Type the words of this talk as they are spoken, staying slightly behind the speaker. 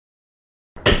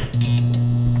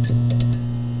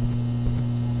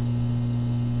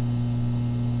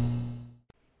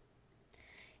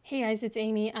Hey guys, it's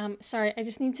Amy. Sorry, I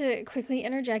just need to quickly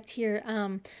interject here.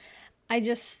 I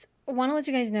just want to let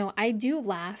you guys know I do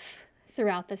laugh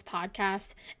throughout this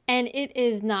podcast, and it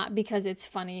is not because it's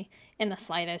funny in the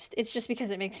slightest. It's just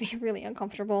because it makes me really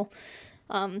uncomfortable.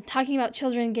 Talking about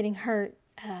children getting hurt,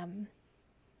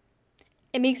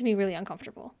 it makes me really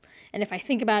uncomfortable. And if I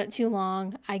think about it too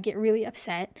long, I get really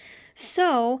upset.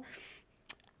 So,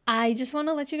 I just want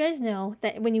to let you guys know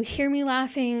that when you hear me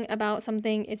laughing about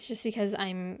something, it's just because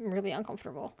I'm really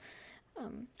uncomfortable.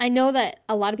 I know that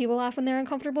a lot of people laugh when they're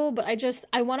uncomfortable, but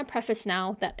I want to preface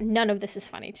now that none of this is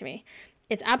funny to me.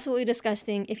 It's absolutely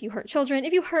disgusting. If you hurt children,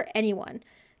 if you hurt anyone,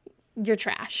 you're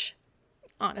trash,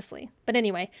 honestly. But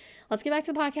anyway, let's get back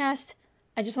to the podcast.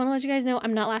 I just want to let you guys know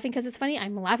I'm not laughing because it's funny.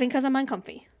 I'm laughing because I'm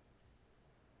uncomfy.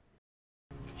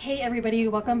 Hey everybody,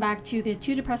 welcome back to the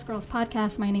Two Depressed Girls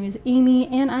podcast. My name is Amy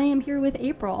and I am here with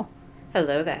April.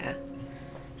 Hello there.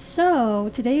 So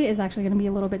today is actually going to be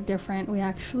a little bit different. We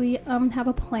actually have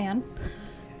a plan.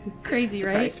 Crazy,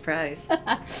 right? Surprise.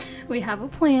 We have a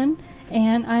plan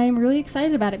and I'm really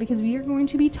excited about it because we are going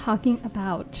to be talking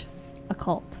about a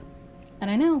cult.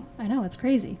 And I know, it's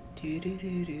crazy.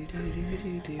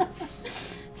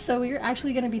 So we're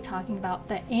actually going to be talking about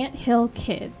the Ant Hill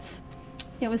Kids.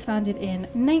 It was founded in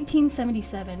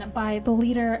 1977 by the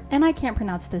leader, and I can't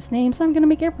pronounce this name, so I'm going to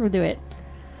make April do it.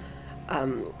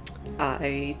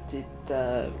 I did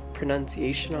the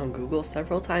pronunciation on Google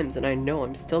several times, and I know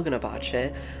I'm still going to botch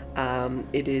it.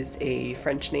 It is a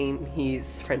French name.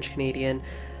 He's French-Canadian.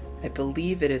 I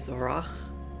believe it is Roch.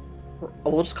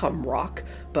 We'll just call him Roch,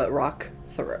 but Roch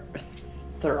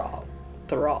Thural.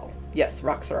 Yes,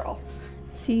 Roch Thural.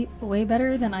 See, way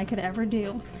better than I could ever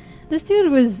do. This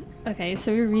dude was, okay,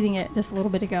 so we were reading it just a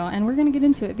little bit ago, and we're going to get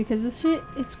into it because this shit,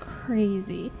 it's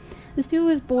crazy. This dude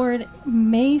was born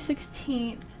May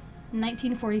 16th,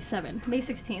 1947. May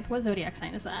 16th. What zodiac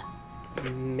sign is that?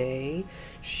 May?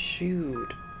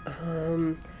 Shoot.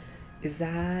 Is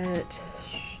that...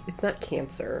 It's not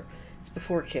Cancer. It's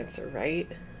before Cancer, right?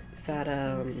 Is that,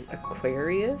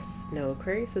 Aquarius? No,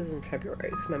 Aquarius is in February,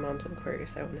 because my mom's an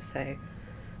Aquarius, I want to say.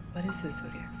 What is his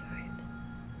zodiac sign?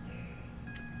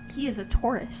 He is a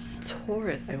Taurus.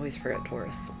 Taurus. I always forget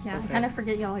Taurus. Yeah, Okay. I kind of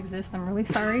forget y'all exist. I'm really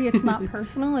sorry. It's not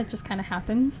personal. It just kind of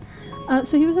happens.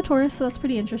 So he was a Taurus, so that's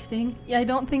pretty interesting. Yeah, I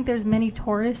don't think there's many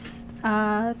Taurus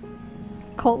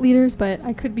cult leaders, but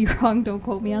I could be wrong. Don't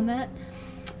quote me on that.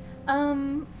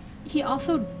 He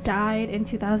also died in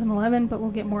 2011, but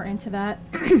we'll get more into that.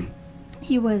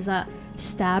 He was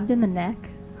stabbed in the neck,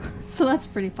 so that's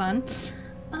pretty fun.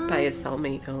 By a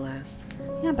cellmate, no less.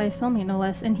 Yeah, by a cellmate, no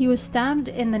less. And he was stabbed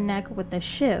in the neck with a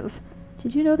shiv.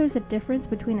 Did you know there's a difference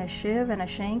between a shiv and a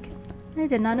shank? I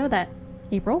did not know that.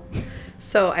 April?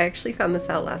 So I actually found this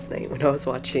out last night when I was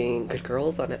watching Good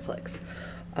Girls on Netflix.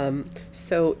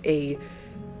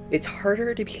 It's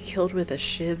harder to be killed with a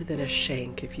shiv than a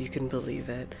shank, if you can believe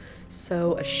it.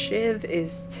 So a shiv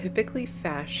is typically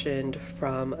fashioned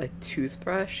from a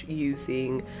toothbrush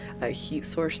using a heat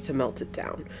source to melt it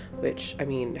down, which, I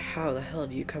mean, how the hell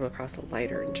do you come across a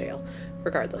lighter in jail?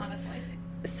 Regardless. Honestly.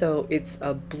 So it's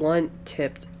a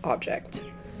blunt-tipped object.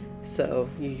 So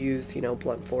you use,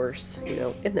 blunt force,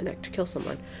 in the neck to kill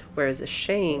someone. Whereas a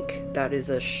shank, that is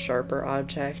a sharper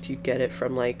object. You get it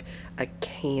from like a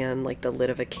can, like the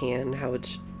lid of a can, how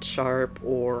it's sharp,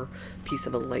 or piece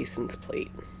of a license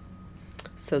plate.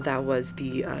 So that was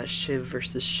the shiv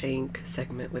versus shank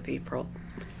segment with April.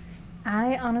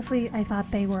 I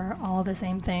thought they were all the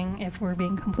same thing, if we're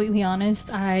being completely honest.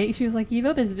 She was like,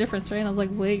 there's a difference, right? And I was like,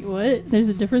 wait, what? There's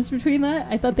a difference between that?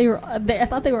 I thought they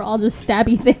were all just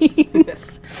stabby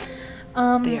things.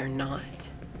 They are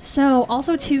not. So,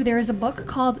 also, too, there is a book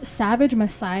called Savage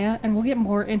Messiah, and we'll get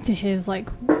more into his,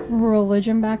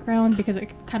 religion background, because it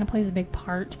kind of plays a big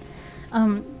part.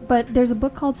 But there's a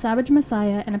book called Savage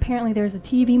Messiah, and apparently there's a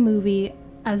TV movie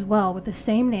as well with the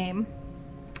same name.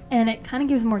 And it kind of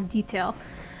gives more detail.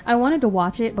 I wanted to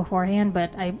watch it beforehand,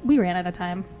 but we ran out of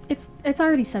time. It's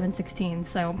already 7:16,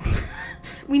 so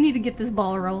we need to get this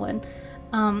ball rolling.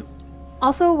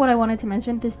 Also, what I wanted to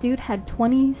mention, this dude had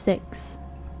 26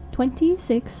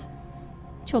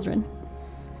 children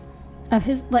of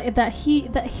his that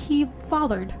he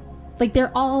fathered. Like,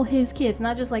 they're all his kids,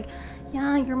 not just like,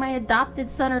 yeah, you're my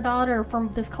adopted son or daughter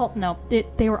from this cult. No,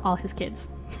 they were all his kids.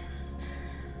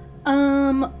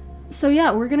 So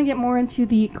yeah, we're going to get more into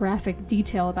the graphic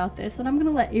detail about this, and I'm going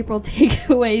to let April take it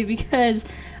away because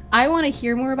I want to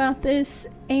hear more about this,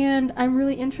 and I'm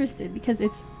really interested because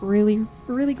it's really,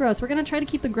 really gross. We're going to try to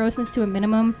keep the grossness to a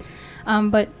minimum.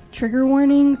 But trigger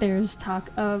warning, there's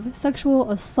talk of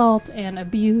sexual assault and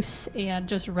abuse and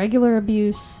just regular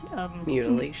abuse.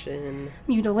 Mutilation.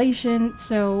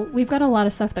 So we've got a lot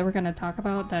of stuff that we're going to talk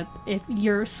about that if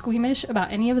you're squeamish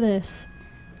about any of this,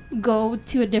 go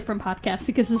to a different podcast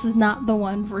because this is not the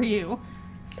one for you.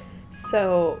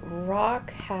 So,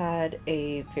 Rock had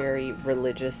a very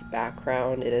religious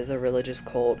background. It is a religious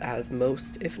cult, as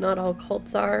most, if not all,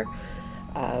 cults are,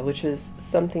 which is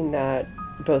something that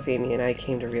both Amy and I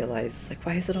came to realize. It's like,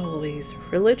 why is it always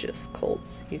religious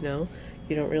cults, you know?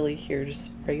 You don't really hear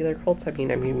just regular cults. I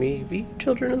mean, maybe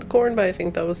Children of the Corn, but I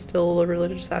think that was still a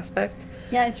religious aspect.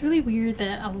 Yeah, it's really weird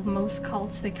that most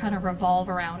cults, they kind of revolve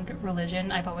around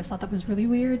religion. I've always thought that was really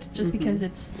weird, just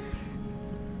because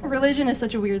religion is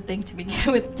such a weird thing to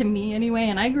begin with, to me anyway,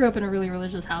 and I grew up in a really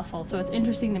religious household, so it's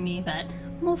interesting to me that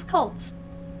most cults,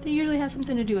 they usually have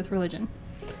something to do with religion.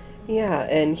 Yeah,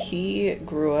 and he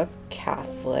grew up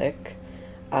Catholic,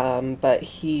 but at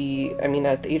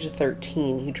the age of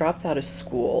 13, he dropped out of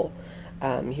school.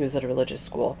 He was at a religious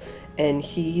school, and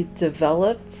he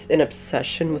developed an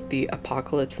obsession with the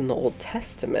apocalypse in the Old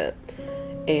Testament.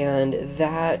 And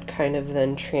that kind of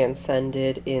then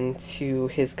transcended into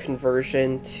his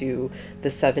conversion to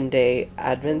the Seventh-day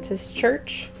Adventist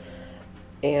Church.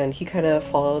 And he kind of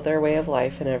followed their way of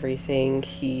life and everything.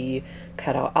 He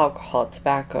cut out alcohol,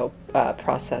 tobacco,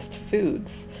 processed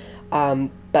foods.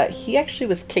 But he actually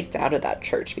was kicked out of that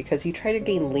church because he tried to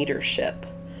gain leadership.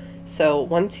 So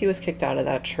once he was kicked out of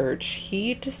that church,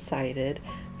 he decided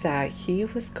that he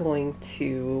was going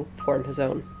to form his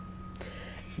own.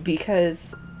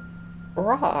 Because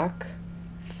Rock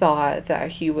thought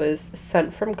that he was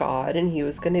sent from God and he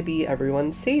was going to be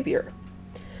everyone's savior.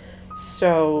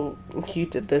 So he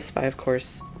did this by, of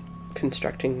course,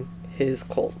 constructing his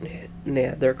cult. They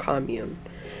had their commune.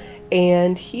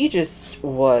 And he just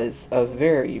was a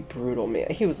very brutal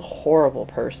man. He was a horrible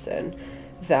person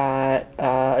that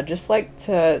just liked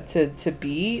to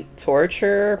beat,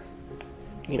 torture,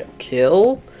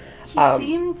 kill.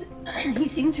 He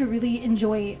seemed to really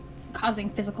enjoy causing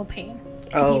physical pain to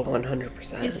people.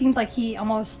 100%. It seemed like he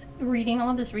almost, reading all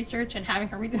of this research and having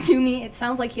her read it to me, it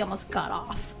sounds like he almost got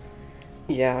off.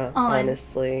 Yeah,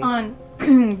 honestly. On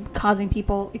causing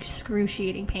people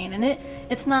excruciating pain. And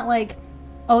it's not like,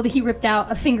 he ripped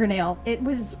out a fingernail. It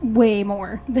was way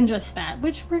more than just that,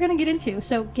 which we're going to get into.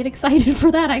 So get excited for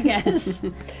that, I guess.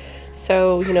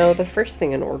 So, the first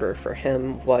thing in order for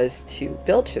him was to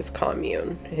build his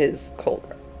commune, his cult.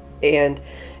 And,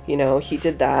 he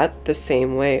did that the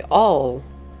same way all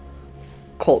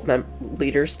cult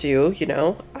leaders do,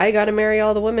 I gotta marry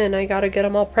all the women, I gotta get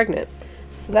them all pregnant.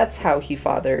 So that's how he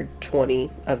fathered 20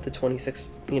 of the 26,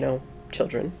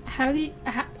 children.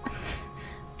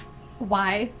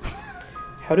 Why?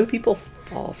 How do people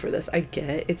fall for this? I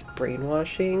get it's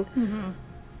brainwashing. Mm-hmm.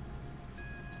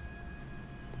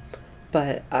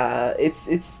 But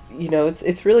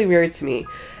it's really weird to me.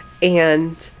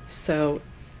 And so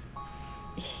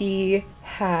he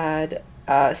had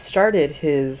started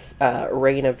his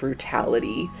reign of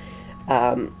brutality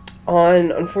on,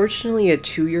 unfortunately, a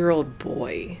 2-year-old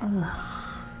boy.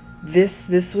 Ugh.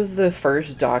 This was the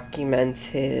first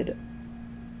documented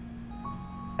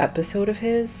episode of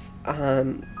his.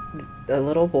 A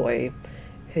little boy,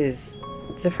 it's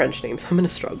a French name, so I'm gonna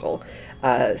struggle.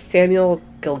 Samuel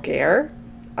Gilguer.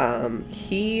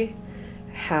 He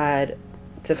had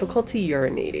difficulty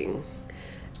urinating.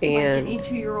 And like any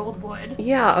 2-year-old would.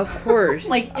 Yeah, of course.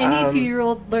 Like any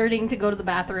 2-year-old learning to go to the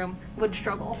bathroom would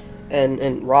struggle.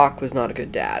 And Rock was not a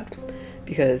good dad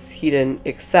because he didn't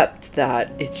accept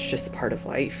that it's just part of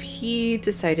life. He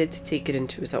decided to take it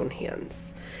into his own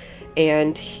hands.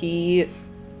 And he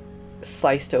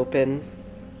sliced open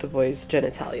the boy's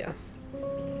genitalia.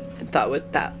 And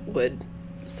thought that would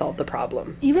solve the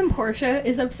problem. Even Portia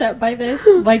is upset by this.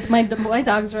 Like, my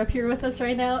dogs are up here with us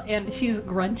right now, and she's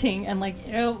grunting and like,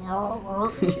 ew.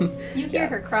 You hear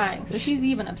her crying, so she's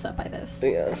even upset by this.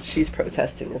 Yeah, she's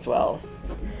protesting as well.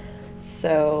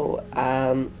 So,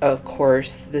 of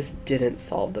course, this didn't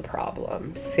solve the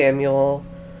problem. Samuel,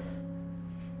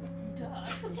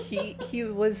 he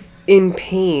was in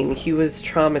pain. He was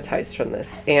traumatized from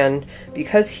this. And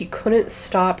because he couldn't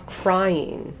stop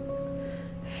crying,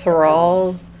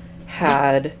 Thrall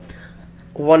had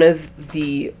one of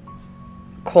the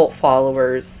cult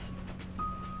followers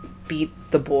beat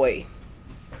the boy,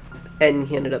 and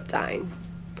he ended up dying.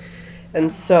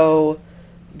 And so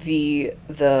they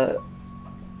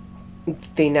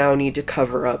now need to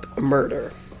cover up a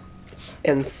murder.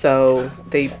 And so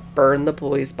they burned the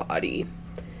boy's body.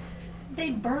 They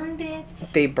burned it?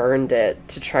 They burned it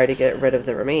to try to get rid of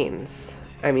the remains.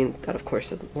 I mean, that of course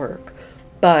doesn't work.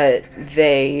 But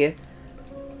they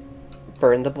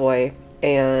burned the boy,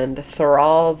 and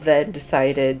Thrall then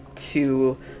decided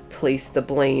to place the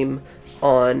blame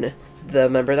on the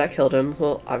member that killed him.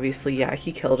 Well, obviously, yeah,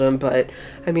 he killed him, but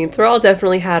I mean, Thrall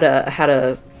definitely had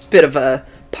a bit of a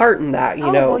part in that,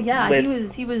 you know. Well, yeah,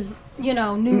 he was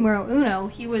numero uno.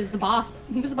 He was the boss.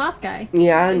 He was the boss guy.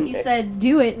 Yeah, so and he said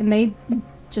do it, and they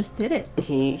just did it.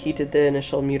 He did the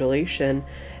initial mutilation,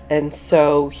 and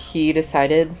so he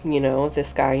decided,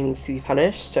 this guy needs to be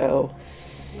punished. So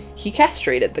he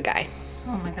castrated the guy.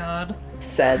 Oh my god.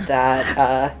 Said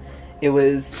that it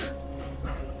was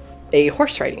a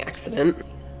horse riding accident.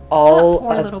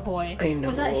 Poor little boy. I know.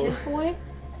 Was that his boy?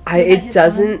 It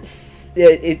doesn't.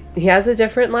 He has a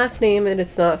different last name, and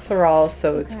it's not Thrall,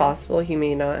 so it's possible he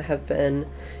may not have been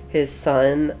his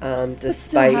son,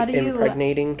 despite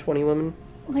impregnating 20 women.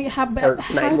 Like how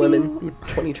 9 women,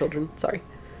 20 children. Sorry.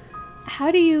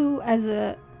 How do you, as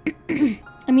a,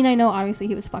 I mean, I know obviously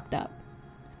he was fucked up,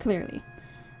 clearly,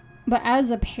 but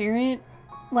as a parent,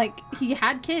 like, he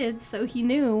had kids, so he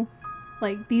knew,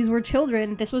 like, these were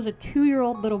children. This was a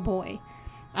 2-year-old little boy.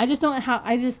 I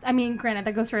mean, granted,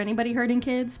 that goes for anybody hurting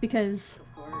kids, because,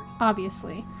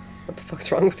 obviously. What the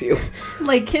fuck's wrong with you?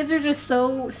 Like, kids are just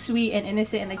so sweet and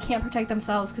innocent, and they can't protect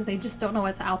themselves because they just don't know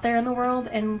what's out there in the world.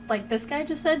 And, like, this guy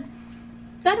just said,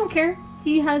 I don't care.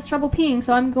 He has trouble peeing,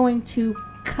 so I'm going to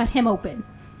cut him open.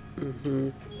 Mm-hmm.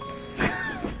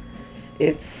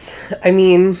 I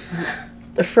mean,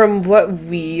 from what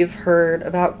we've heard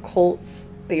about cults,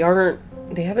 they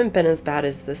haven't been as bad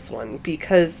as this one,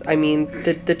 because, I mean,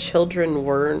 the children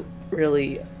weren't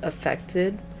really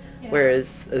affected,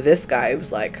 whereas this guy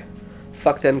was like,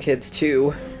 fuck them kids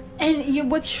too.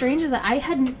 And what's strange is that I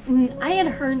had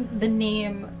heard the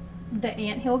name the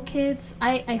Anthill Kids.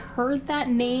 I heard that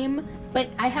name, but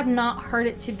I have not heard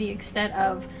it to the extent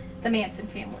of the Manson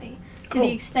family, to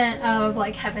the extent of,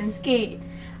 like, Heaven's Gate.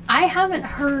 I haven't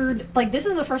heard, like, this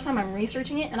is the first time I'm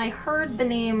researching it, and I heard the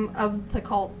name of the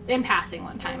cult in passing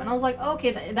one time, and I was like, oh,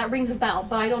 okay, that rings a bell,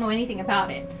 but I don't know anything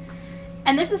about it.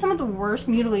 And this is some of the worst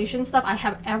mutilation stuff I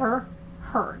have ever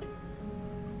heard.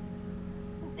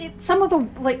 I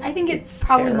think it's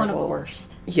probably terrible. One of the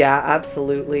worst. Yeah,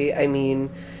 absolutely. I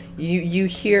mean, you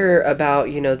hear about,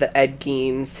 the Ed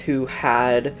Geins who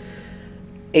had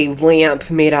a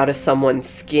lamp made out of someone's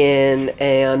skin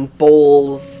and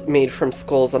bowls made from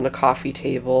skulls on the coffee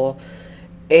table.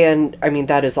 And, I mean,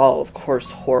 that is all, of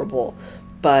course, horrible.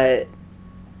 But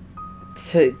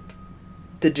to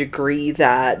the degree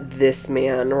that this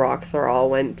man, Rock Thrall,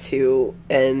 went to,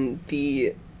 and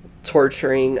the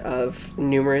torturing of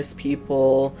numerous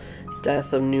people,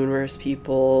 death of numerous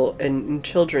people, and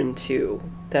children, too.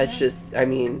 That's just, I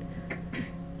mean,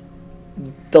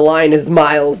 the line is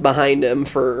miles behind him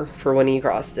for when he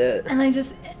crossed it. And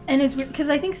it's weird, because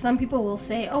I think some people will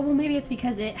say, oh, well, maybe it's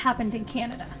because it happened in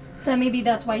Canada. That maybe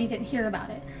that's why you didn't hear about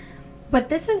it. But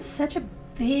this is such a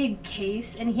big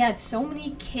case, and he had so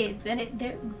many kids,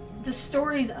 and the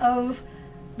stories of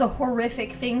the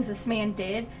horrific things this man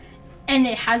did, and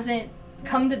it hasn't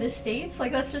come to the States,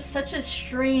 like, that's just such a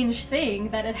strange thing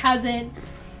that I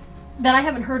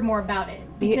haven't heard more about it.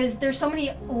 Because there's so many,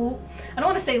 I don't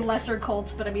want to say lesser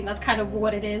cults, but I mean, that's kind of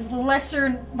what it is.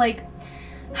 Lesser, like,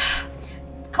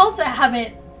 cults that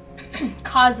haven't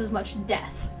caused as much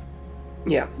death.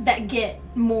 Yeah. That get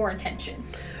more attention.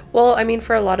 Well, I mean,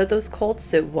 for a lot of those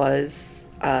cults, it was,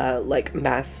 like,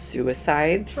 mass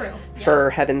suicides. True. For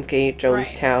Heaven's Gate,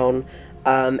 Jonestown.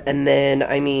 Right. And then,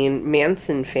 I mean,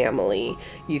 Manson family.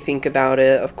 You think about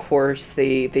it, of course,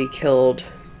 they killed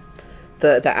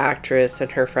the actress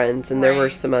and her friends, and there were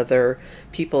some other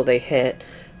people they hit.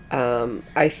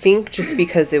 I think just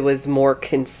because it was more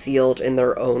concealed in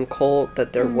their own cult,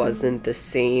 that there wasn't the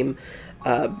same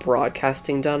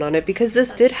broadcasting done on it, because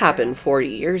this did happen 40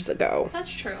 years ago.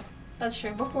 That's true.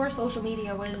 Before social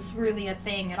media was really a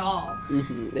thing at all.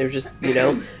 Mm-hmm. It was just,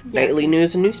 nightly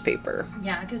news and newspaper.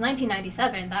 Yeah, because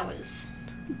 1997, that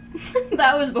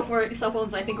was before cell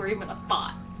phones, I think, were even a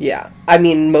thought. Yeah. I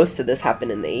mean, most of this happened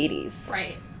in the 80s.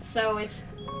 Right. So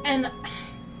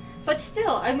but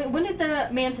still, I mean, when did the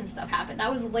Manson stuff happen?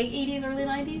 That was late 80s, early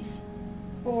 90s?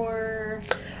 Or...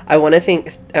 I want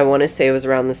to say it was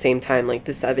around the same time, like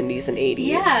the 70s and 80s.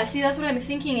 Yeah, see, that's what I'm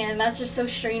thinking, and that's just so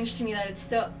strange to me that it's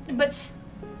still... But,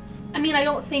 I mean, I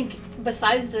don't think,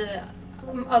 besides the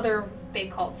other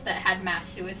big cults that had mass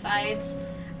suicides,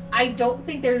 I don't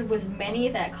think there was many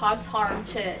that caused harm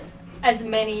to as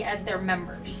many as their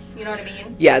members. You know what I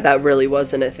mean? Yeah, that really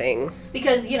wasn't a thing.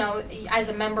 Because, as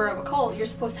a member of a cult, you're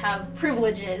supposed to have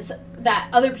privileges that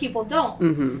other people don't.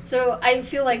 Mm-hmm. So I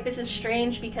feel like this is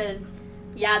strange because,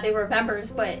 yeah, they were members,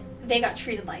 but they got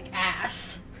treated like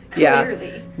ass. Yeah.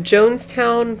 Clearly.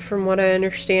 Jonestown, from what I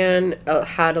understand,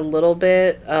 had a little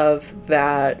bit of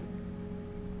that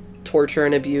torture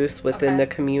and abuse within the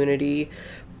community,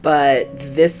 but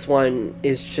this one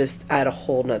is just at a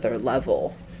whole nother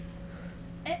level.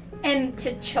 And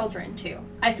to children, too.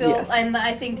 I feel, Yes. and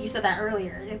I think you said that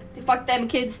earlier. Fuck them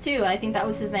kids, too. I think that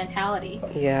was his mentality.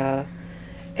 Yeah.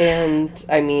 And,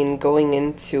 I mean, going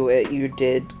into it, you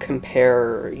did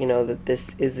compare, you know, that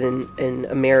this isn't an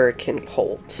American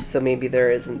cult, so maybe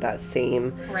there isn't that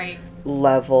same Right.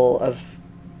 level of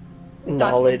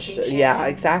knowledge. Documentation. Yeah,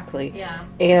 exactly. Yeah.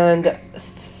 And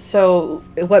so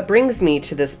what brings me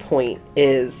to this point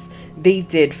is they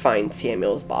did find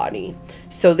Samuel's body.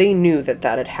 So they knew that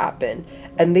that had happened.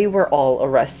 And they were all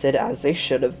arrested, as they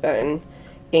should have been.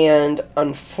 And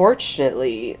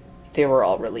unfortunately, they were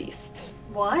all released.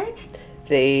 What?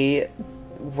 They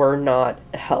were not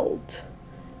held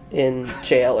in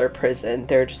jail or prison.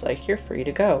 They're just like, you're free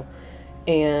to go.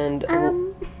 And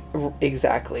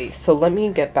exactly. So let me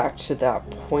get back to that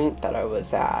point that I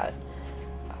was at.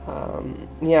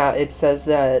 Yeah, it says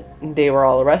that they were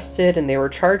all arrested and they were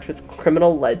charged with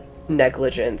criminal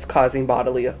negligence causing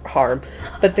bodily harm,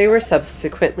 but they were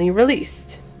subsequently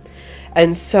released.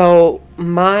 And so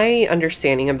my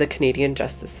understanding of the Canadian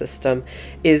justice system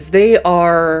is they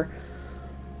are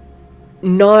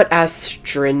not as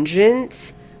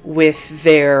stringent with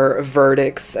their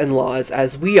verdicts and laws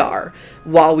as we are.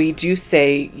 While we do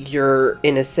say you're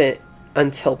innocent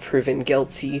until proven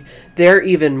guilty, they're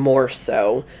even more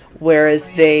so. Whereas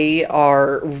they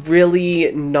are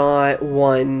really not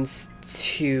ones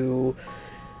to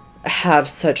have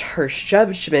such harsh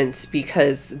judgments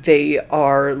because they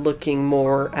are looking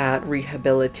more at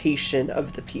rehabilitation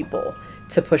of the people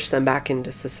to push them back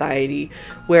into society.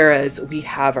 Whereas we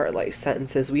have our life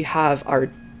sentences, we have our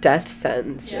death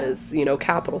sentences, you know,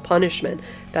 capital punishment.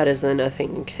 That isn't a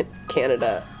thing in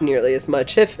Canada nearly as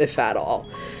much, if at all.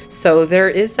 So there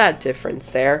is that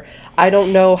difference there. I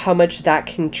don't know how much that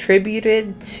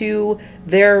contributed to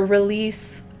their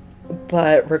release,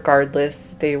 but regardless,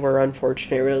 they were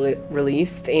unfortunately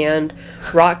released, and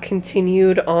Rock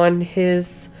continued on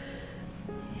his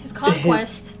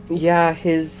conquest.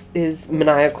 His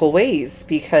maniacal ways,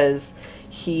 because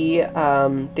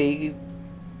they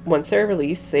once they're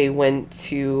released, they went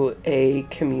to a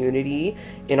community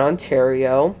in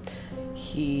Ontario.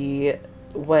 He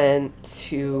went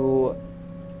to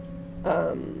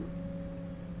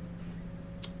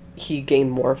he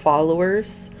gained more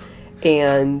followers,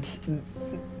 and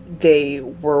they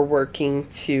were working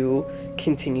to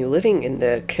continue living in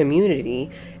the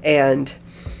community. And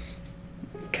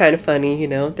kind of funny, you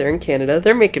know, they're in Canada,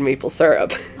 they're making maple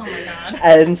syrup. Oh my god.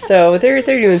 And so they're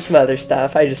doing some other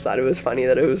stuff. I just thought it was funny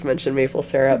that it was mentioned maple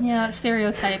syrup. Yeah, it's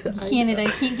stereotype. Canada, you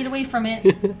can't get away from it.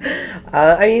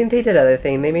 I mean, they did other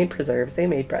things. They made preserves, they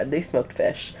made bread, they smoked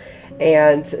fish.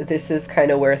 And this is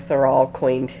kind of where Thrall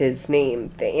coined his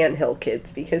name, the Anthill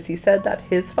Kids, because he said that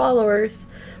his followers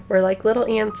were like little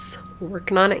ants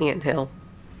working on an anthill.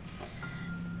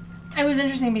 It was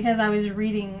interesting because I was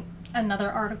reading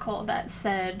another article that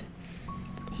said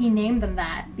he named them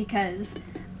that because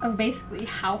of basically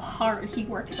how hard he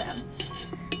worked them.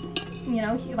 You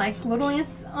know, he, like little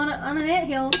ants on an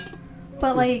anthill,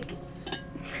 but like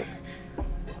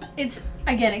it's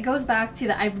again, it goes back to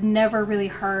that I've never really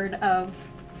heard of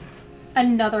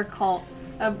another cult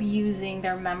abusing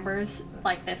their members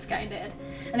like this guy did.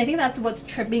 And I think that's what's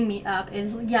tripping me up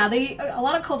is, yeah, a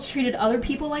lot of cults treated other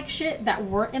people like shit that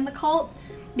weren't in the cult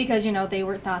because, you know, they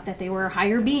were thought that they were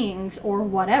higher beings or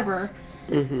whatever.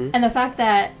 Mm-hmm. And the fact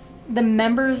that the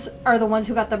members are the ones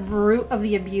who got the root of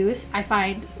the abuse, I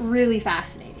find really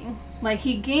fascinating. Like,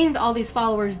 he gained all these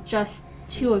followers just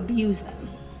to abuse them.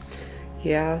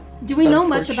 Yeah. Do we know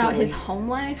much about his home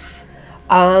life?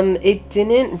 It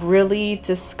didn't really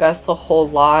discuss a whole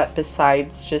lot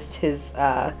besides just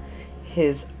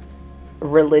his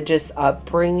religious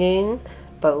upbringing,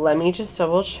 but let me just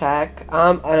double check.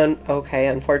 Okay,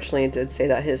 unfortunately it did say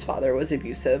that his father was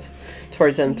abusive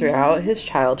towards him throughout his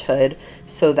childhood,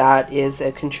 so that is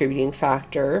a contributing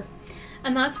factor.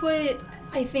 And that's what,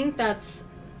 I think that's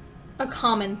a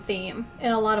common theme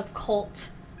in a lot of cult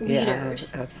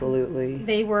leaders. Yeah, absolutely.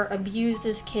 They were abused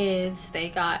as kids, they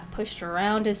got pushed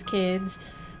around as kids,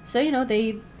 so, you know,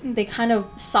 they kind of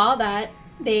saw that,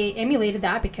 they emulated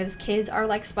that because kids are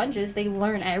like sponges, they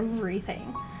learn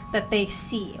everything that they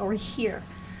see or hear.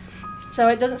 So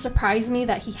it doesn't surprise me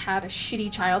that he had a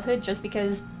shitty childhood just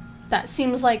because that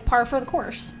seems like par for the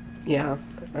course. Yeah,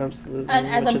 absolutely. And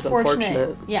as which is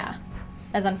unfortunate. Yeah.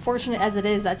 As unfortunate as it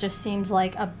is, that just seems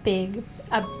like a big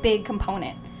a big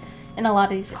component in a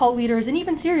lot of these cult leaders and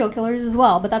even serial killers as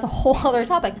well. But that's a whole other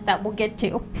topic that we'll get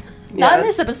to. Not in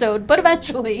this episode, but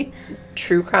eventually.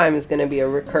 True crime is going to be a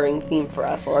recurring theme for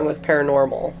us, along with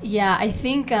paranormal. Yeah, I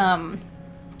think, and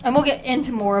we'll get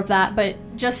into more of that, but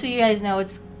just so you guys know,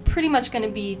 it's pretty much going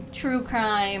to be true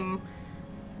crime,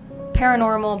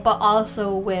 paranormal, but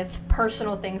also with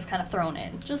personal things kind of thrown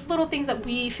in. Just little things that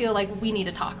we feel like we need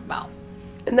to talk about.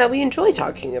 And that we enjoy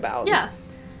talking about. Yeah.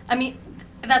 I mean,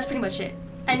 that's pretty much it.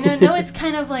 I know it's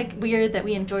kind of like weird that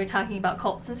we enjoy talking about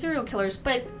cults and serial killers,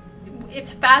 but it's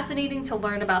fascinating to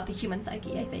learn about the human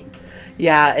psyche, I think.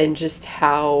 Yeah, and just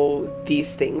how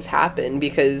these things happen,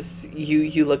 because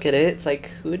you look at it, it's like,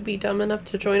 who would be dumb enough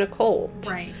to join a cult?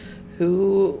 Right.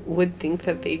 Who would think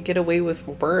that they'd get away with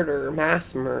murder,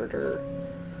 mass murder?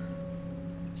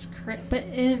 It's correct, but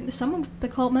some of the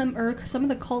cult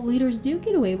leaders do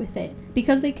get away with it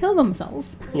because they kill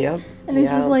themselves. Yep. And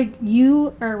it's just like,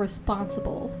 you are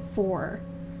responsible for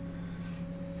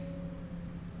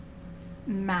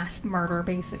mass murder,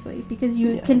 basically, because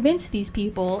you convinced these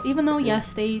people, even though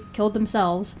yes, they killed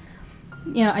themselves.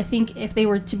 You know, I think if they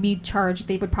were to be charged,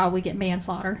 they would probably get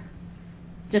manslaughter,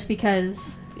 just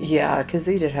because. Yeah, because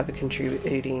they did have a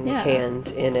contributing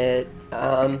hand in it.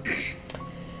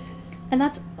 And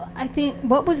that's, I think,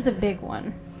 what was the big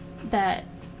one that,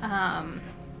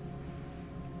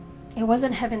 it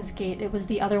wasn't Heaven's Gate, it was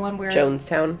the other one where...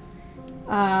 Jonestown?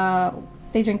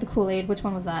 They drank the Kool-Aid. Which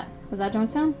one was that? Was that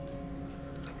Jonestown?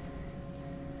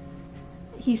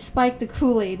 He spiked the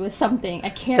Kool-Aid with something. I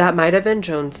can't... That might have been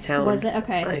Jonestown. Was it?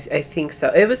 Okay. I think so.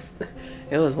 It was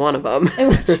one of them.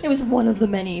 It was one of the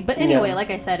many. But anyway, like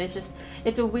I said, it's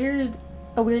a weird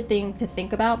thing to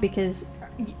think about, because...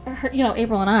 You know,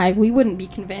 April and I, we wouldn't be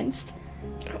convinced.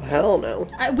 Oh, hell no.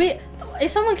 If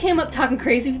someone came up talking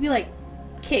crazy, we'd be like,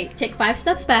 okay, take 5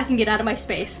 steps back and get out of my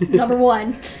space. Number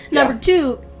 1. Number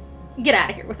 2, get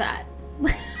out of here with that.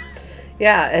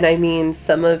 Yeah, and I mean,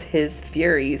 some of his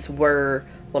theories were,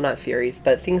 well, not theories,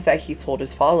 but things that he told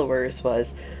his followers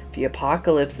was, the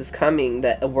apocalypse is coming,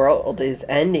 that the world is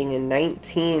ending in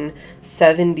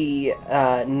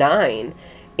 1979.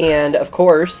 And, of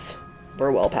course... we're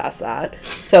well past that.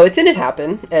 So it didn't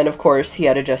happen. And of course he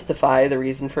had to justify the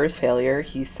reason for his failure.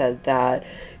 He said that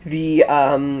the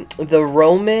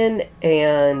Roman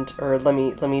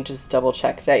let me just double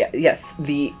check that. Yes,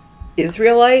 the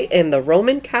Israelite and the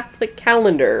Roman Catholic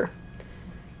calendar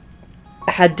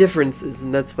had differences,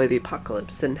 and that's why the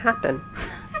apocalypse didn't happen.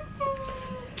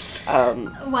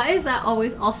 Why is that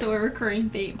always also a recurring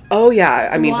theme? Oh, yeah.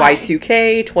 I mean, Why?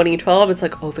 Y2K, 2012, it's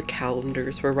like, oh, the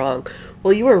calendars were wrong.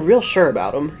 Well, you were real sure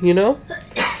about them, you know?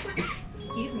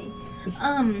 Excuse me.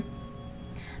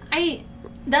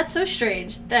 That's so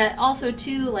strange that also,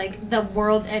 too, like, the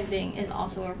world ending is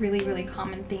also a really, really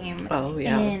common theme. Oh,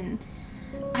 yeah. And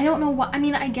I don't know what, I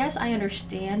mean, I guess I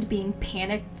understand being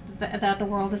panicked that the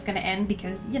world is going to end,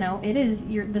 because, you know, it is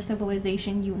the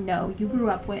civilization you grew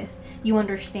up with, you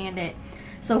understand it.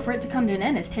 So for it to come to an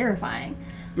end is terrifying.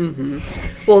 Mm-hmm.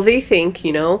 Well, they think,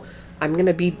 you know, I'm going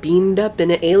to be beamed up in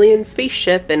an alien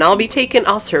spaceship and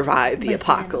I'll survive the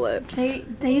apocalypse.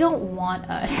 They don't want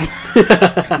us.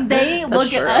 They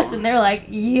look at us and they're like,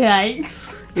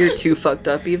 yikes. You're too fucked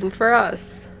up even for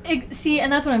us. See,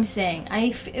 and that's what I'm saying.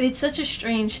 It's such a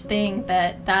strange thing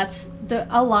that's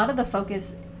a lot of the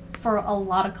focus for a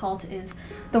lot of cults is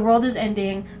the world is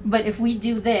ending, but if we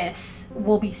do this,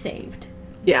 we'll be saved.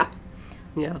 Yeah.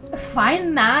 Yeah.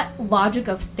 Find that logic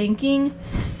of thinking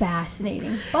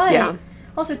fascinating. But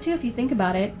also, too, if you think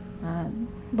about it,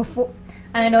 before,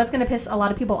 and I know it's going to piss a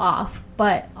lot of people off,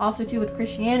 but also, too, with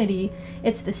Christianity,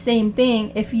 it's the same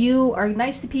thing. If you are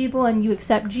nice to people and you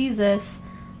accept Jesus,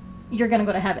 you're going to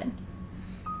go to heaven.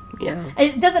 Yeah.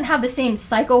 It doesn't have the same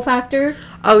psycho factor.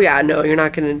 Oh, yeah, no, you're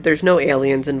not going to... There's no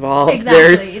aliens involved.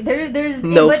 Exactly. There's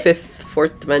no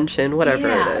fourth dimension, whatever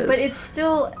it is. But it's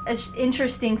still an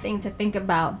interesting thing to think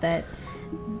about that...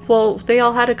 Well, they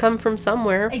all had to come from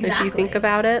somewhere, if you think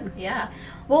about it. Yeah.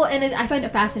 Well, and I find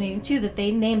it fascinating, too, that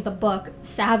they named the book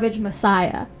Savage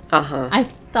Messiah. Uh-huh. I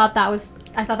thought that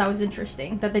was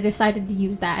interesting that they decided to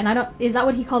use that. And is that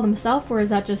what he called himself, or is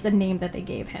that just a name that they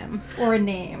gave him, or a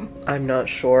name? I'm not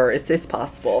sure. It's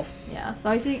possible. Yeah. So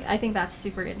I think that's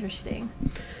super interesting.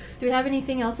 Do we have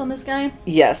anything else on this guy?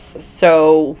 Yes.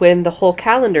 So when the whole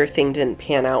calendar thing didn't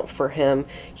pan out for him,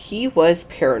 he was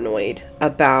paranoid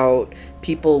about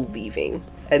people leaving,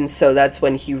 and so that's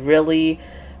when he really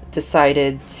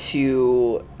decided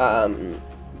to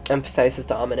emphasize his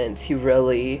dominance. He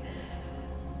really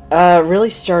really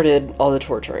started all the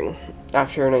torturing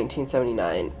after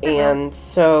 1979. And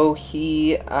so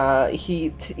he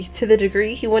to the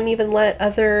degree he wouldn't even let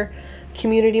other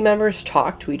community members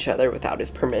talk to each other without his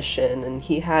permission, and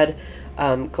he had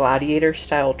gladiator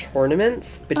style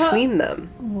tournaments between them.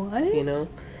 What? You know,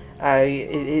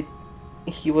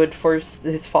 he would force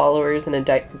his followers in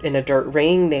a dirt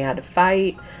ring. They had to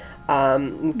fight.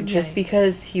 Just Yikes.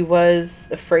 because he was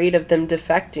afraid of them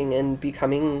defecting and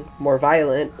becoming more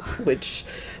violent, which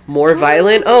more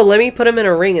violent. Oh, let me put them in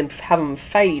a ring and have them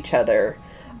fight each other.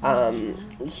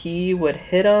 He would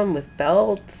hit them with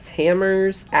belts,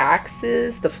 hammers,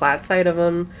 axes, the flat side of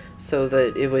them, so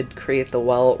that it would create the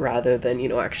welt rather than,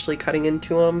 actually cutting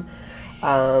into them.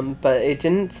 But it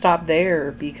didn't stop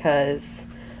there because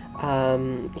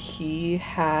he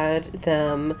had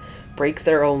them break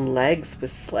their own legs with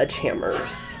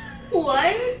sledgehammers.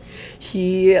 What?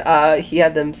 He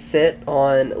had them sit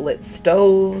on lit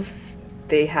stoves.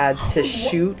 They had to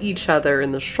shoot each other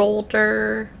in the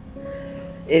shoulder.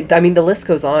 The list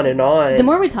goes on and on. The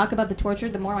more we talk about the torture,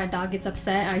 the more my dog gets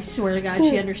upset. I swear to God,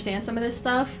 she understands some of this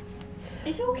stuff.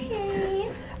 It's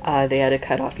okay. They had to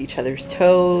cut off each other's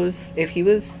toes. If he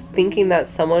was thinking that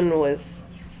someone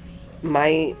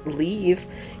might leave,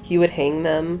 he would hang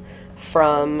them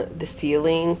from the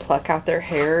ceiling, pluck out their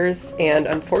hairs, and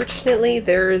unfortunately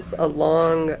there's a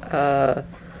long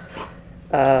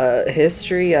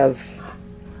history of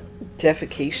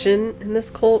defecation in this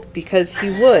cult, because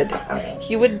he would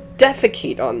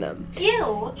defecate on them.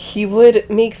 Ew. He would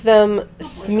make them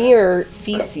smear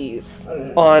feces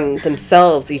on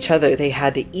themselves, each other. They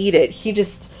had to eat it. He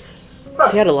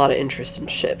had a lot of interest in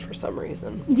shit for some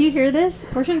reason. Do you hear this?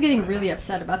 Portia's getting really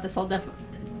upset about this whole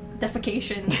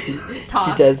defecation talk.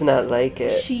 She does not like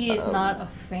it. She is not a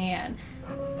fan.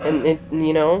 And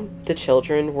the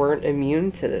children weren't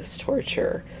immune to this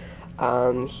torture.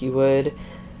 He would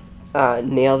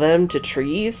nail them to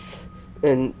trees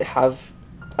and have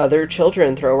other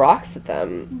children throw rocks at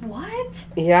them. What?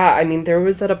 Yeah, there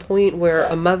was at a point where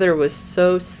a mother was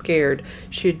so scared.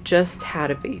 She had just had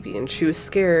a baby, and she was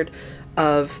scared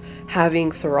of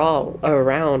having Thrall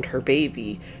around her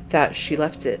baby that she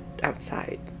left it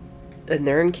outside. And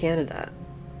they're in Canada,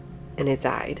 and it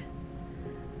died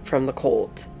from the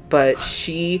cold. But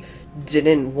she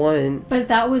didn't want But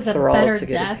that was a Thrall better to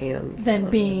get his death hands than on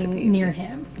the being baby. near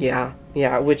him. Yeah,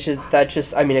 which is, that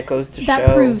just, it goes to That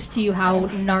show. proves to you how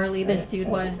gnarly this dude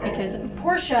was, because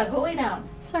Portia, go lay down.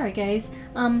 Sorry, guys.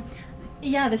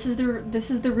 Yeah, this is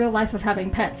the real life of having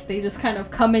pets. They just kind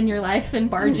of come in your life and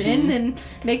barge in and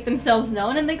make themselves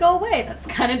known, and they go away. That's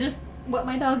kind of just what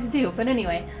my dogs do. But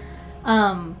anyway,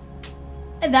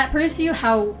 that proves to you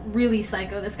how really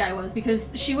psycho this guy was, because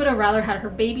she would have rather had her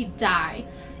baby die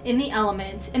in the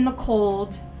elements, in the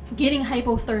cold, getting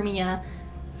hypothermia,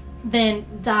 than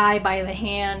die by the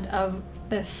hand of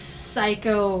this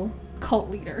psycho cult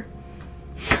leader.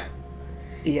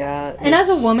 Yeah. And as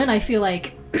a woman, I feel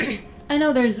like I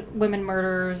know there's women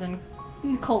murderers and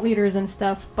cult leaders and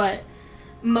stuff, but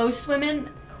most women,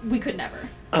 we could never.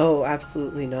 Oh,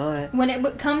 absolutely not. When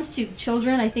it comes to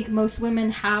children, I think most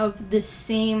women have the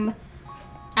same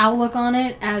outlook on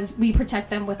it as we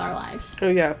protect them with our lives. Oh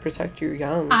yeah, protect your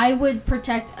young. I would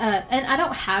protect, and I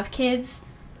don't have kids,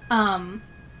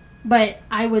 but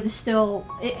I would still,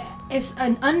 if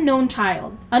an unknown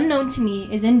child, unknown to me,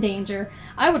 is in danger,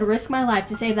 I would risk my life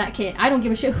to save that kid. I don't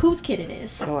give a shit whose kid it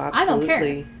is. Oh, absolutely. I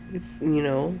don't care. It's,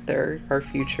 they're our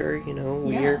future, Yeah.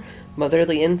 we're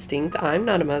motherly instinct. I'm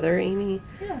not a mother, Amy.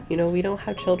 Yeah. We don't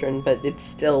have children, but it's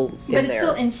still But it's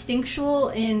still instinctual,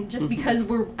 and just because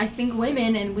we're, I think,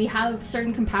 women, and we have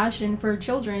certain compassion for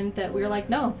children, that we're like,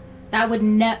 no, that would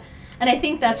and I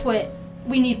think that's what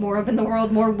we need more of in the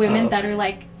world, more women that are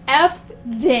like, F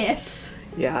this.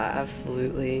 Yeah,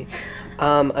 absolutely.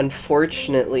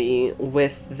 Unfortunately,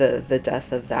 with the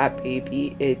death of that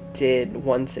baby, it did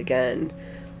once again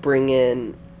bring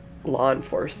in law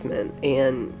enforcement,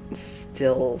 and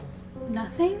still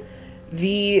Nothing?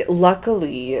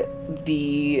 luckily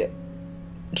the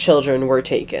children were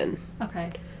taken.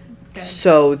 Okay. Good.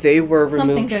 So they were Something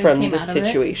removed good from came the out of it.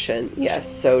 situation. Yes,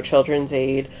 so Children's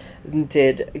Aid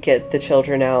did get the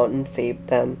children out and saved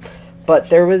them.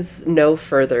 But there was no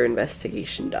further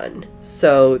investigation done.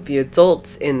 So the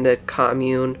adults in the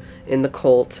commune, in the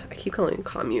cult, I keep calling it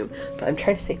commune, but I'm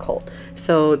trying to say cult.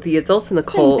 So the adults in the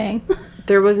cult, thing.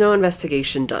 there was no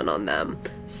investigation done on them.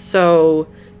 So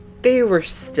they were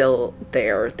still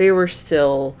there. They were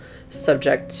still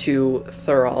subject to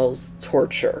Thrall's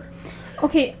torture.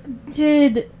 Okay,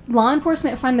 did law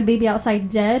enforcement find the baby outside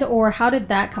dead, or how did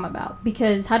that come about?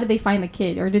 Because how did they find the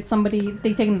kid? Or did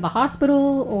they take him to the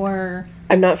hospital, or...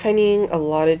 I'm not finding a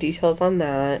lot of details on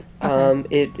that.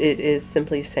 Okay. It is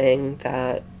simply saying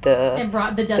that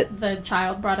The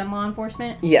child brought in law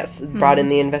enforcement? yes, brought in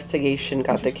the investigation,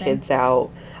 got the Interesting. kids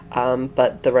out,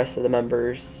 but the rest of the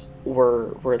members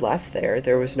were left there.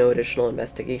 There was no additional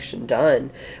investigation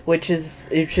done, which is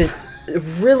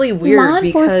really weird Law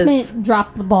enforcement because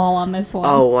dropped the ball on this one.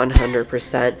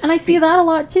 100%. And I see that a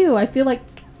lot too. I feel like,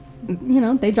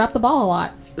 they dropped the ball a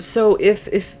lot. So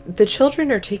if the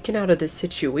children are taken out of this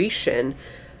situation,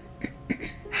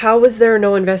 how was there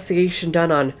no investigation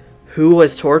done on who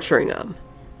was torturing them?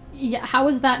 Yeah, how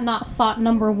is that not thought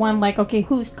number one? Like, okay,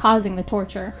 who's causing the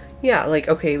torture? Yeah, like,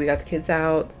 okay, we got the kids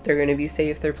out. They're going to be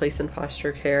safe. They're placed in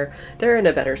foster care. They're in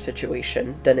a better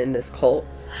situation than in this cult.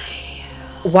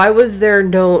 Why was there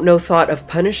no thought of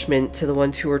punishment to the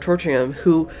ones who were torturing them?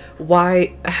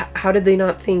 How did they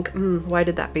not think, why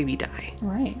did that baby die?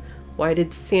 Right. Why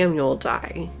did Samuel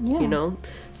die? Yeah.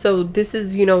 So this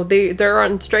is, they're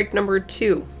on strike number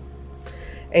 2.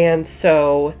 And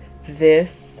so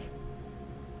this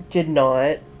did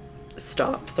not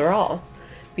stop Thrall,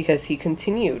 because he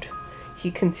continued. He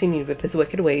continued with his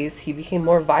wicked ways. He became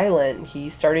more violent. He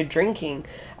started drinking.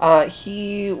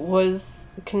 He was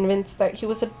convinced that he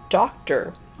was a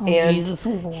doctor. Oh, and Jesus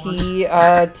Lord. he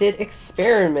did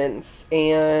experiments,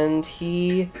 and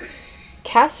he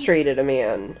castrated a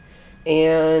man.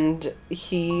 And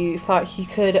he thought he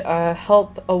could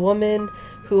help a woman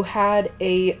who had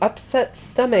a upset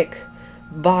stomach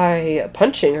by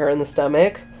punching her in the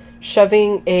stomach,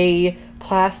 shoving a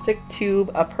plastic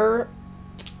tube up her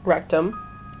rectum,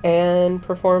 and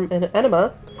perform an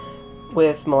enema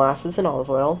with molasses and olive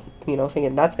oil,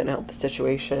 thinking that's going to help the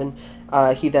situation.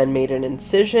 He then made an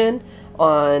incision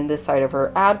on the side of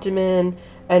her abdomen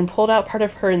and pulled out part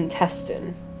of her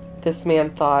intestine. This man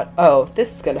thought, oh,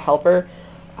 this is going to help her.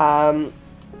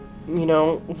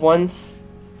 Once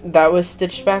that was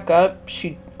stitched back up,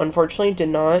 she unfortunately did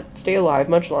not stay alive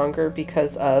much longer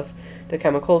because of the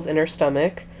chemicals in her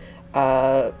stomach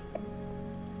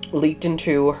leaked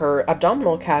into her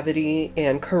abdominal cavity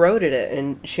and corroded it,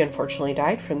 and she unfortunately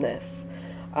died from this.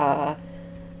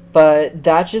 But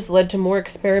that just led to more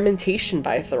experimentation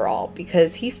by Thrall,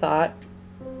 because he thought,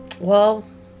 well,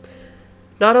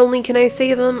 not only can I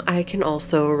save him, I can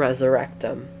also resurrect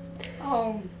him.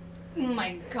 Oh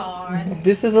my God.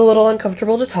 This is a little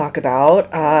uncomfortable to talk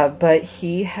about, but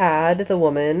he had the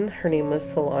woman, her name was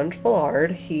Solange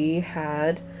Ballard, he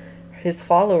had his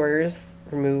followers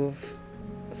remove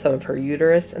some of her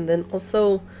uterus and then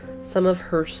also some of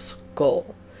her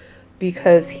skull,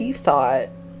 because he thought,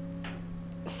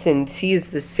 since he's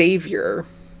the savior,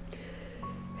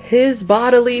 his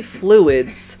bodily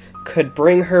fluids could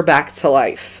bring her back to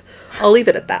life. I'll leave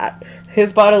it at that.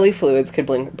 His bodily fluids could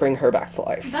bring her back to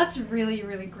life. That's really,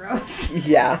 really gross.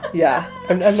 Yeah.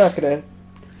 I'm not gonna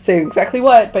say exactly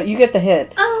what, but you get the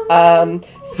hint. Oh.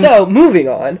 So, moving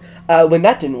on. When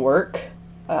that didn't work,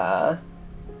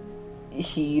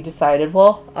 he decided,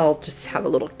 well, I'll just have a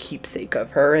little keepsake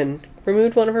of her, and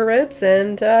removed one of her ribs,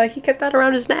 and he kept that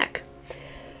around his neck.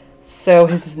 So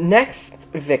his next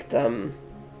victim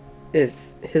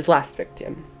is his last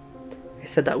victim. I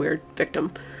said that weird,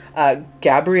 victim.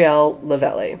 Gabrielle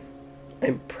Lavelle.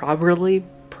 I'm probably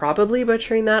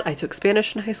butchering that. I took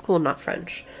Spanish in high school, not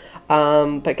French.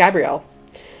 But Gabrielle,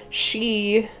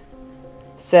 she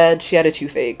said she had a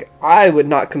toothache. I would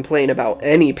not complain about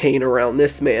any pain around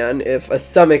this man if a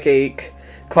stomach ache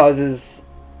causes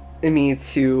me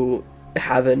to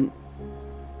have an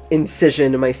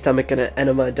incision in my stomach and an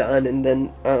enema done, and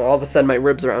then all of a sudden my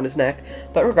ribs around his neck.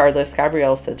 But regardless,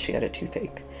 Gabrielle said she had a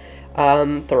toothache.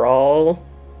 Thrall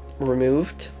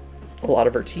removed a lot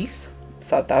of her teeth.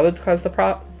 Thought that would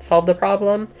solve the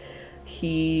problem.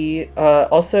 He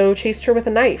also chased her with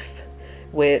a knife,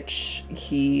 which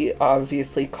he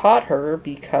obviously caught her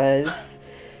because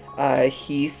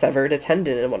he severed a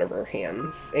tendon in one of her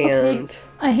hands. And okay.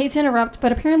 I hate to interrupt,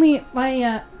 but apparently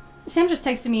Sam just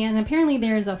texted me, and apparently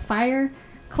there's a fire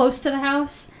close to the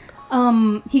house.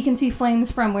 He can see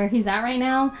flames from where he's at right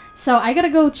now. So I gotta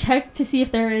go check to see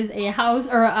if there is a house,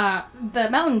 or the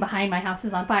mountain behind my house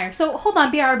is on fire. So hold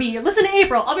on, BRB. Listen to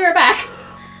April. I'll be right back.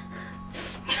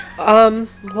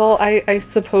 Well, I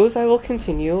suppose I will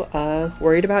continue.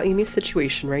 Worried about Amy's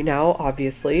situation right now,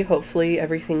 obviously. Hopefully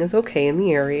everything is okay in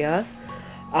the area.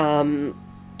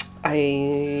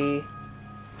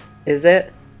 Is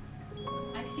it?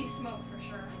 I see smoke for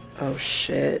sure. Oh,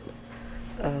 shit.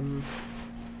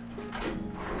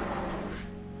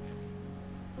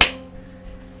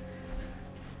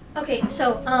 Okay,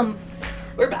 so,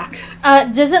 We're back.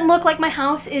 doesn't look like my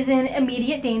house is in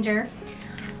immediate danger.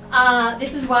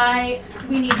 This is why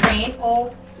we need rain.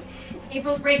 Oh,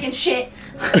 April's breaking shit.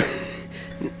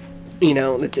 You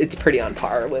know, it's pretty on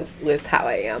par with how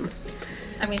I am.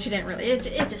 I mean, she didn't really. It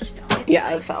just fell. It's Yeah,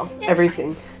 fine. it fell. It's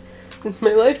Everything.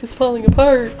 My life is falling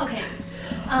apart. Okay.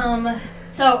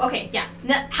 So, okay, yeah.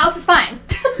 House is fine.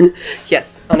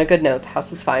 Yes, on a good note, the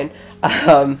house is fine.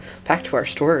 Back to our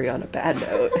story on a bad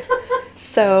note.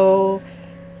 So,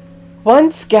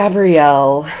 once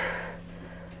Gabrielle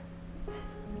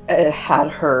had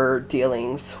her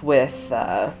dealings with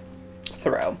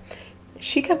Thoreau,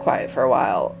 she kept quiet for a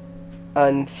while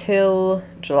until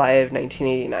July of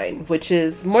 1989, which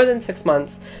is more than 6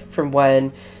 months from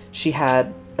when she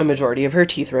had a majority of her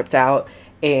teeth ripped out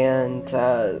and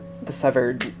the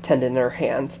severed tendon in her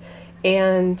hands.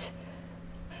 And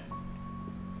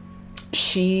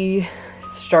she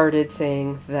started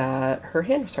saying that her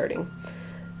hand was hurting,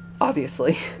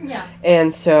 obviously. Yeah.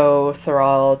 And so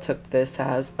Thoral took this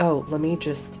as, oh, let me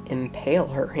just impale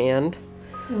her hand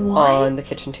on the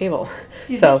kitchen table.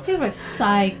 Dude, so, this dude was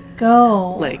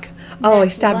psycho. like, oh, I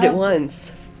Next stabbed it level.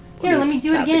 once. Here, let me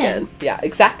do it stab again. Yeah,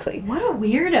 exactly. What a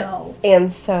weirdo.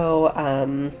 And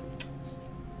so,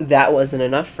 that wasn't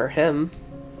enough for him.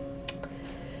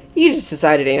 He just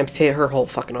decided to amputate her whole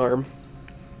fucking arm.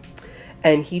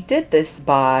 And he did this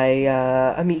by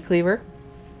a meat cleaver,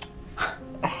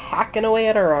 hacking away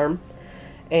at her arm.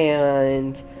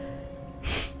 And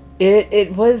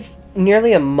it was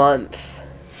nearly a month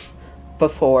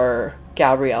before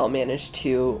Gabrielle managed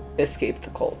to escape the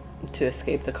cult, to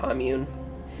escape the commune.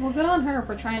 Well, good on her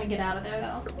for trying to get out of there,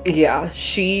 though. Yeah,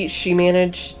 she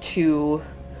managed to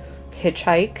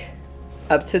hitchhike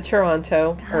up to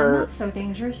Toronto. God, that's so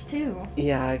dangerous, too.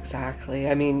 Yeah, exactly.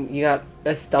 I mean, you got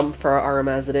a stump for an arm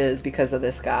as it is because of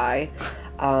this guy.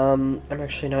 I'm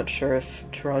actually not sure if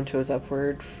Toronto is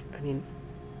upward. I mean,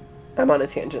 I'm on a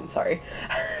tangent, sorry.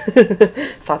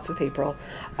 Thoughts with April.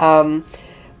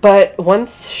 But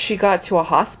once she got to a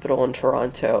hospital in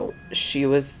Toronto, she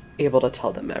was able to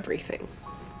tell them everything.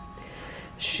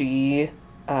 She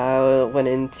went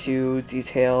into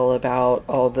detail about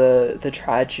all the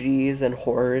tragedies and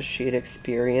horrors she had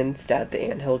experienced at the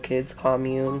Anthill Kids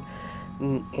commune,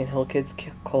 Anthill Kids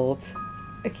cult.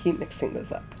 I keep mixing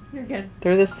those up. You're good.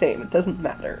 They're the same. It doesn't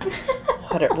matter.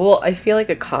 Whatever. Well, I feel like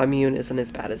a commune isn't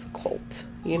as bad as a cult,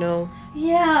 you know?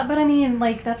 Yeah, but I mean,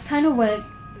 like, that's kind of what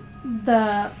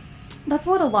that's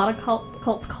what a lot of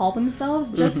cults call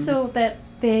themselves, just so that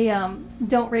they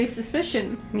don't raise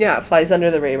suspicion. Yeah, it flies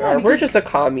under the radar. Yeah, We're just a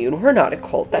commune. We're not a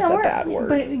cult. That's a bad word.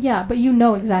 But you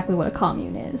know exactly what a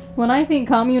commune is. When I think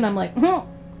commune, I'm like,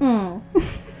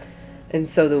 And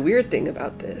so the weird thing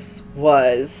about this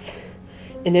was,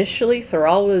 initially,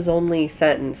 Thoral was only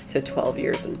sentenced to 12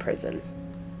 years in prison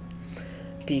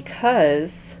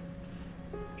because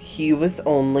he was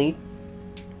only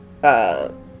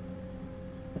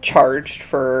charged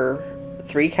for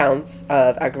 3 counts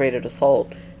of aggravated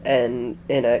assault and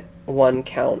in a 1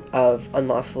 count of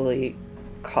unlawfully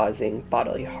causing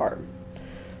bodily harm.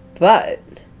 But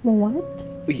what?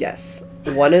 yes,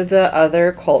 one of the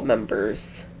other cult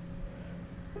members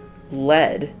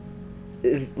led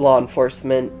law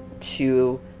enforcement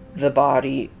to the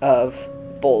body of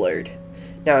Bullard.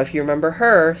 Now, if you remember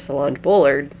her, Solange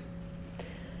Bullard,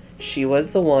 she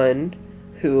was the one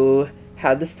who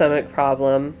had the stomach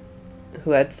problem,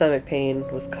 who had stomach pain,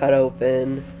 was cut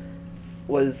open,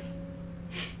 was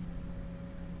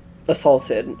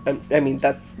assaulted. I mean,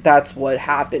 that's what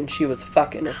happened. She was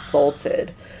fucking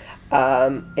assaulted.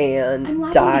 And I'm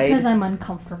laughing died. because I'm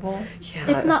uncomfortable.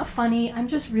 Yeah. It's not funny. I'm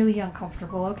just really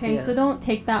uncomfortable, okay? Yeah. So don't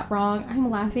take that wrong. I'm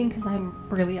laughing because I'm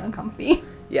really uncomfy.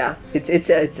 Yeah, it's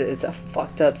a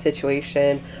fucked up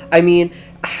situation. I mean,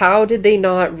 how did they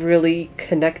not really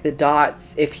connect the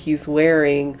dots if he's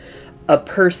wearing a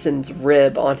person's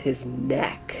rib on his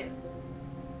neck?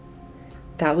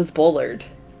 That was Bullard.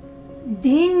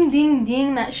 Ding, ding,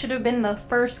 ding. That should have been the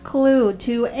first clue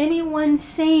to anyone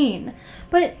sane.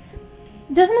 But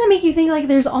doesn't that make you think like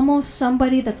there's almost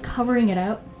somebody that's covering it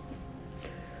up?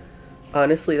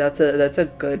 Honestly, that's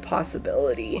a good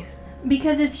possibility.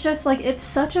 Because it's just like, it's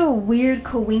such a weird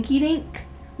coinky-dink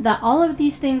that all of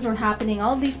these things were happening,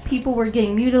 all of these people were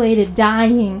getting mutilated,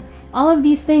 dying, all of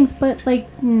these things, but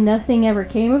like nothing ever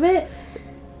came of it.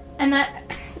 And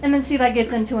then see, that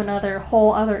gets into another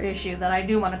whole other issue that I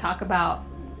do want to talk about.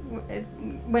 It's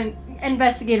when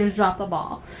investigators drop the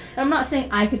ball. And I'm not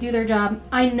saying I could do their job.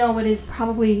 I know it is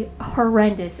probably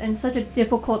horrendous and such a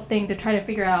difficult thing to try to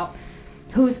figure out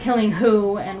who's killing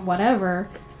who and whatever.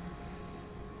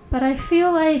 But I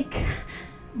feel like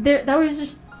that was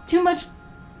just too much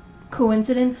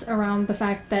coincidence around the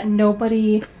fact that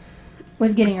nobody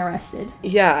was getting arrested.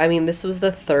 Yeah, I mean, this was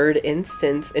the third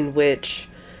instance in which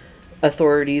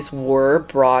authorities were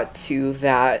brought to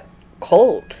that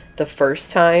cult. The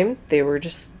first time, they were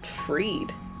just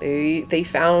freed. They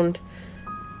found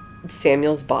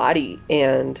Samuel's body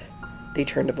and they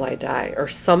turned a blind eye or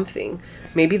something.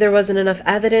 Maybe there wasn't enough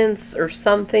evidence or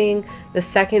something. The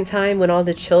second time when all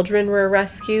the children were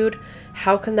rescued,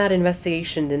 how come that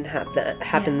investigation didn't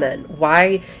happen then?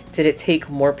 Why did it take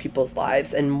more people's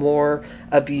lives and more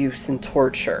abuse and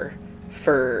torture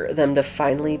for them to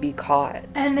finally be caught?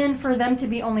 And then for them to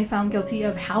be only found guilty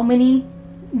of how many?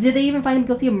 Did they even find him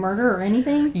guilty of murder or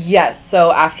anything? Yes,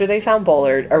 so after they found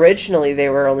Bullard, originally they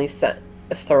were only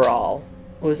Thurall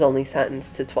was only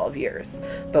sentenced to 12 years.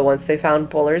 But once they found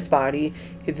Bullard's body,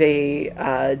 they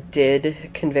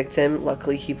did convict him.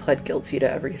 Luckily, he pled guilty to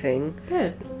everything.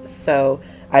 Good. So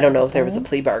I don't know if there was a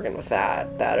plea bargain with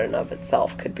that. That in of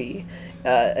itself could be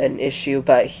an issue.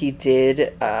 But he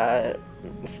did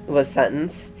was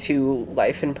sentenced to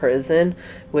life in prison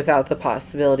without the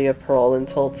possibility of parole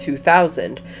until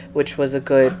 2000, which was a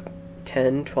good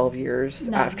 10, 12 years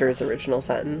after his original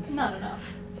sentence. Not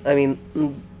enough. I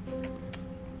mean,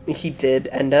 he did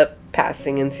end up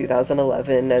passing in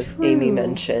 2011, as Amy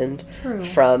mentioned,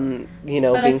 from, being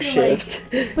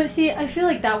shivved. But see, I feel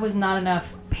like that was not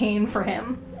enough pain for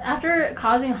him. After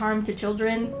causing harm to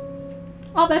children,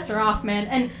 all bets are off, man.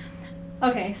 And,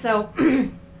 okay, so,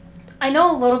 I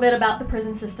know a little bit about the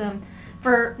prison system,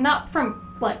 not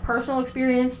from, personal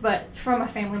experience, but from a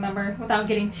family member, without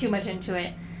getting too much into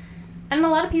it. And a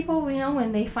lot of people,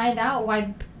 when they find out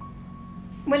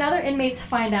when other inmates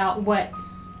find out what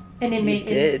an inmate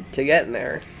is to get in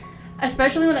there,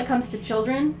 especially when it comes to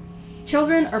children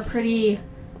are pretty,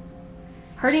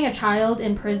 hurting a child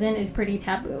in prison is pretty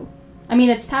taboo. I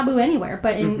mean, it's taboo anywhere,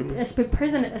 but in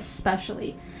prison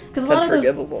especially, because a lot of those,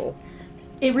 unforgivable.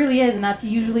 It really is. And that's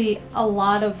usually a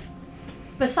lot of,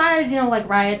 besides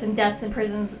riots and deaths in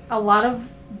prisons, a lot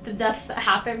of the deaths that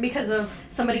happen because of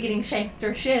somebody getting shanked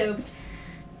or shivved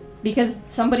because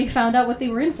somebody found out what they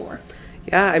were in for.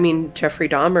 Yeah, I mean, Jeffrey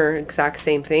Dahmer, exact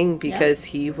same thing, because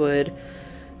he would,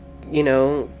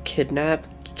 kidnap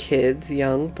kids,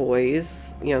 young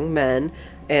boys, young men,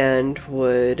 and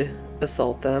would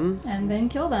assault them. And then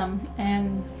kill them.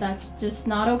 And that's just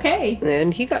not okay.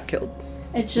 And he got killed.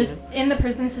 It's just, in the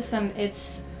prison system,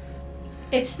 it's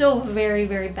still very,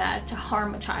 very bad to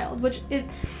harm a child, which,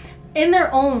 in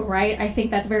their own right, I think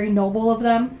that's very noble of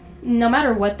them. No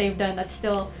matter what they've done, that's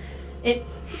still,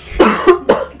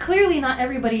 clearly not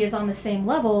everybody is on the same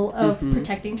level of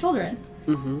protecting children.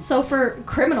 So for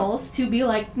criminals to be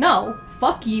like, no,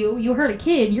 fuck you, you hurt a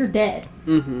kid, you're dead.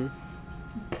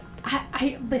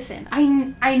 I listen,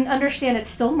 I understand it's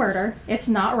still murder. It's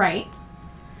not right.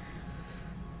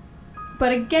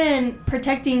 But again,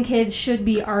 protecting kids should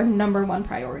be our number one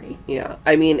priority. Yeah.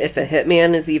 I mean, if a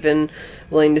hitman is even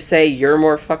willing to say you're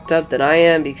more fucked up than I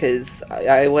am because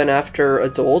I went after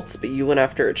adults, but you went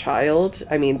after a child,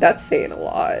 I mean, that's saying a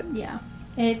lot. Yeah.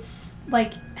 It's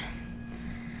like,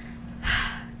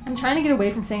 I'm trying to get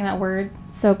away from saying that word,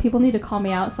 so people need to call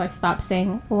me out so I stop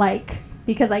saying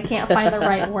because I can't find the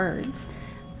right words.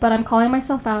 But I'm calling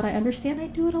myself out. I understand I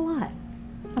do it a lot.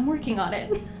 I'm working on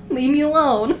it. Leave me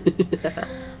alone.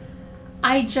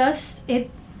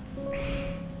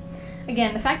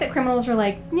 Again, the fact that criminals are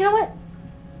like, you know what?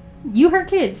 You hurt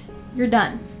kids. You're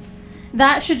done.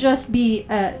 That should just be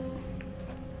a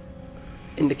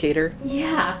indicator.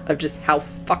 Yeah. Of just how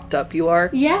fucked up you are.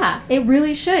 Yeah, it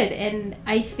really should. And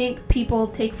I think people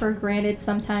take for granted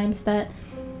sometimes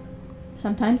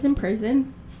in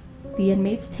prison, the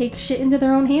inmates take shit into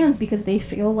their own hands because they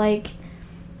feel like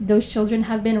those children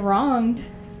have been wronged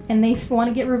and they want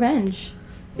to get revenge.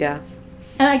 Yeah.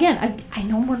 And again, I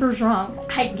know murder's wrong.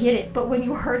 I get it. But when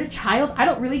you hurt a child, I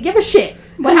don't really give a shit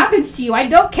what happens to you. I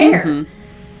don't care.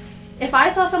 If I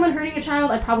saw someone hurting a child,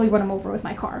 I'd probably run them over with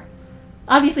my car.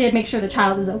 Obviously, I'd make sure the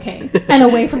child is okay and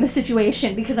away from the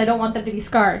situation because I don't want them to be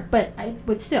scarred. But I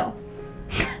would still.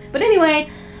 But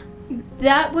anyway,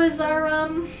 that was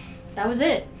that was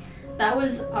it. That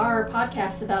was our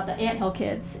podcast about the Anthill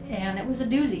kids, and it was a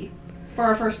doozy for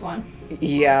our first one.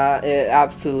 Yeah, it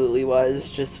absolutely was,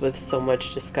 just with so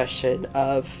much discussion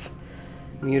of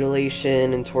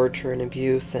mutilation and torture and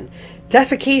abuse and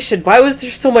defecation. Why was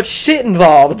there so much shit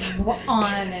involved? Well,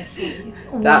 honestly.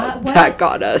 That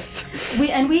got us.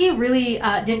 We really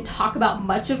didn't talk about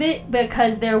much of it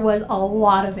because there was a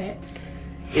lot of it.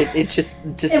 It just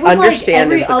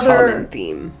understand it's a common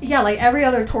theme. Yeah, like every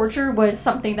other torture was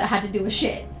something that had to do with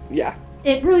shit. Yeah.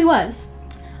 It really was.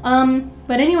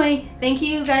 But anyway, thank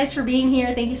you guys for being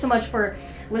here. Thank you so much for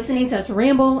listening to us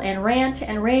ramble and rant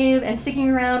and rave and sticking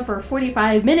around for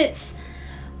 45 minutes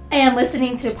and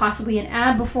listening to possibly an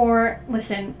ad before.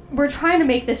 Listen, we're trying to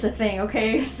make this a thing,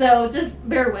 okay? So just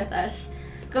bear with us.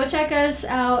 Go check us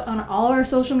out on all of our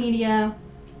social media.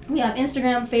 We have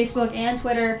Instagram, Facebook, and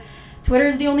Twitter. Twitter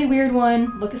is the only weird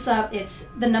one. Look us up. It's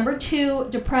the number 2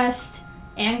 depressed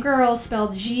and girls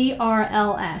spelled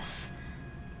GRLS.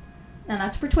 And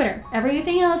that's for Twitter.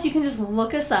 Everything else, you can just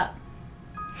look us up.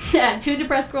 At 2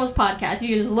 Depressed Girls Podcast. You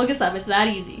can just look us up. It's that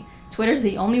easy. Twitter's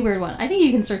the only weird one. I think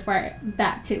you can search for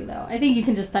that too, though. I think you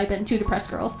can just type in 2 Depressed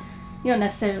Girls. You don't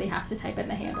necessarily have to type in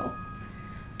the handle.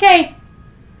 Okay.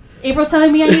 April's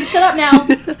telling me I need to shut up now.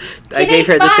 I gave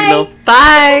her the signal.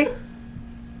 Bye!